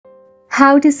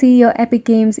How to see your Epic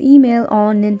Games email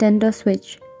on Nintendo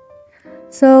Switch.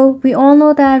 So we all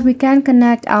know that we can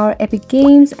connect our Epic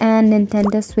Games and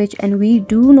Nintendo Switch, and we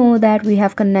do know that we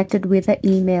have connected with the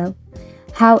email.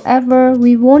 However,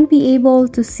 we won't be able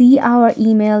to see our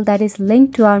email that is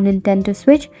linked to our Nintendo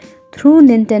Switch through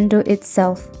Nintendo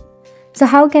itself. So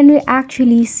how can we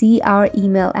actually see our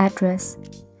email address?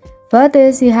 For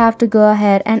this, you have to go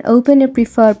ahead and open your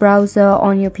preferred browser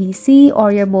on your PC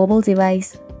or your mobile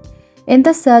device. In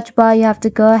the search bar, you have to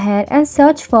go ahead and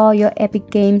search for your Epic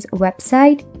Games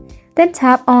website. Then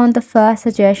tap on the first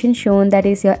suggestion shown, that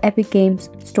is your Epic Games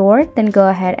Store. Then go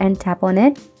ahead and tap on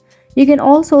it. You can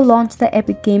also launch the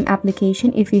Epic Game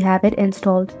application if you have it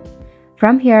installed.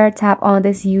 From here, tap on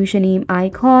this username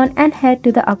icon and head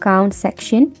to the account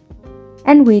section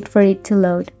and wait for it to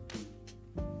load.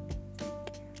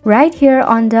 Right here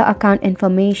on the account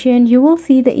information, you will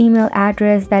see the email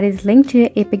address that is linked to your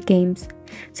Epic Games.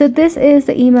 So this is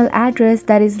the email address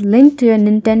that is linked to your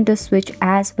Nintendo Switch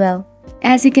as well.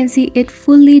 As you can see, it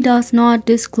fully does not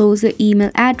disclose the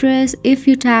email address. If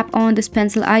you tap on this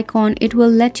pencil icon, it will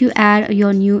let you add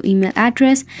your new email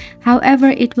address. However,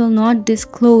 it will not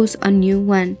disclose a new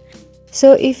one.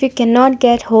 So if you cannot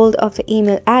get hold of the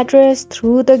email address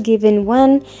through the given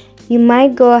one, you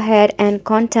might go ahead and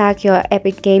contact your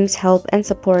Epic Games help and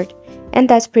support. And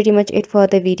that's pretty much it for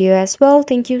the video as well.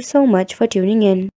 Thank you so much for tuning in.